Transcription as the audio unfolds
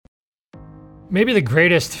Maybe the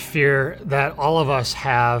greatest fear that all of us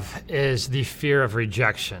have is the fear of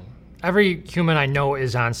rejection. Every human I know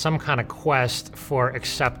is on some kind of quest for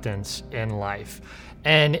acceptance in life.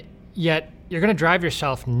 And yet, you're going to drive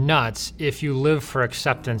yourself nuts if you live for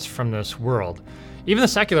acceptance from this world. Even the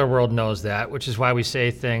secular world knows that, which is why we say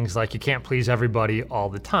things like you can't please everybody all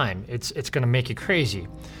the time. It's going to make you crazy.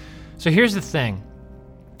 So here's the thing.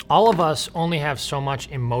 All of us only have so much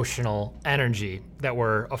emotional energy that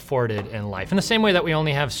we're afforded in life, in the same way that we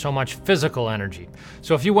only have so much physical energy.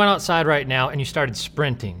 So if you went outside right now and you started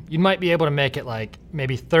sprinting, you might be able to make it like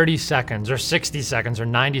maybe 30 seconds or 60 seconds or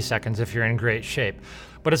 90 seconds if you're in great shape.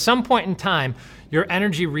 But at some point in time, your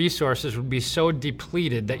energy resources would be so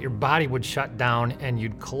depleted that your body would shut down and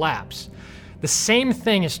you'd collapse. The same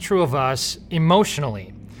thing is true of us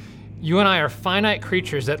emotionally. You and I are finite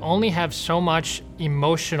creatures that only have so much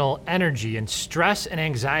emotional energy, and stress and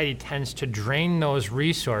anxiety tends to drain those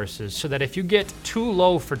resources so that if you get too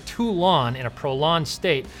low for too long in a prolonged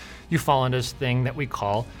state, you fall into this thing that we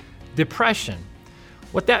call depression.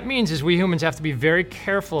 What that means is we humans have to be very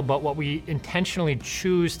careful about what we intentionally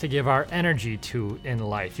choose to give our energy to in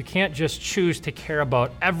life. You can't just choose to care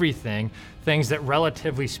about everything, things that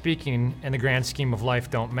relatively speaking in the grand scheme of life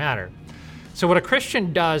don't matter. So what a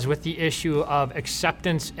Christian does with the issue of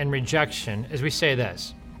acceptance and rejection is we say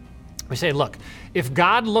this. We say, look, if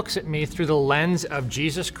God looks at me through the lens of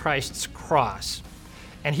Jesus Christ's cross,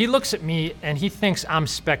 and he looks at me and he thinks I'm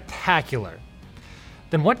spectacular,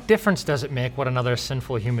 then what difference does it make what another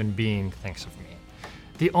sinful human being thinks of me?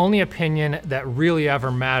 The only opinion that really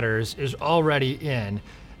ever matters is already in,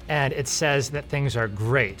 and it says that things are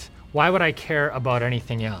great. Why would I care about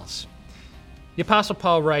anything else? The Apostle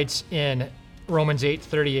Paul writes in Romans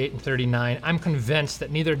 8:38 and 39, I'm convinced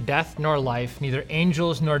that neither death nor life, neither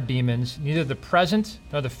angels nor demons, neither the present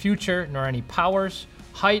nor the future, nor any powers,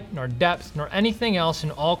 height nor depth, nor anything else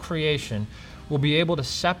in all creation will be able to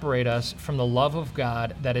separate us from the love of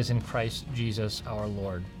God that is in Christ Jesus our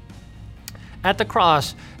Lord. At the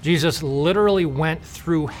cross, Jesus literally went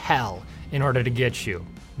through hell in order to get you.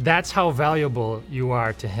 That's how valuable you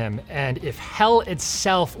are to him. And if hell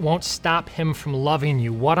itself won't stop him from loving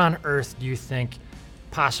you, what on earth do you think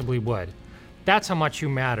possibly would? That's how much you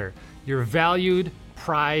matter. You're valued,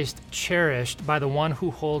 prized, cherished by the one who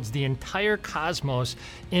holds the entire cosmos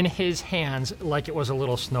in his hands like it was a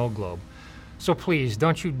little snow globe. So please,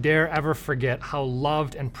 don't you dare ever forget how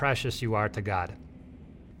loved and precious you are to God.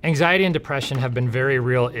 Anxiety and depression have been very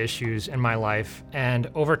real issues in my life, and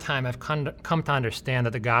over time I've come to understand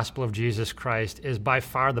that the gospel of Jesus Christ is by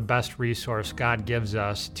far the best resource God gives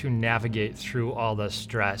us to navigate through all the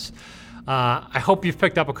stress. I hope you've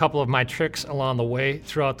picked up a couple of my tricks along the way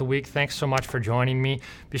throughout the week. Thanks so much for joining me.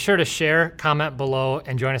 Be sure to share, comment below,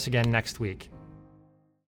 and join us again next week.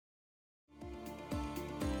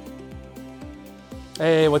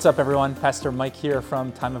 Hey, what's up everyone? Pastor Mike here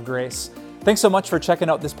from Time of Grace. Thanks so much for checking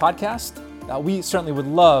out this podcast. We certainly would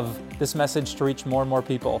love this message to reach more and more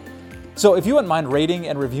people. So if you wouldn't mind rating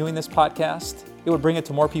and reviewing this podcast, it would bring it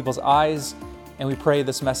to more people's eyes, and we pray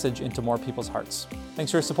this message into more people's hearts. Thanks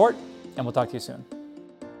for your support, and we'll talk to you soon.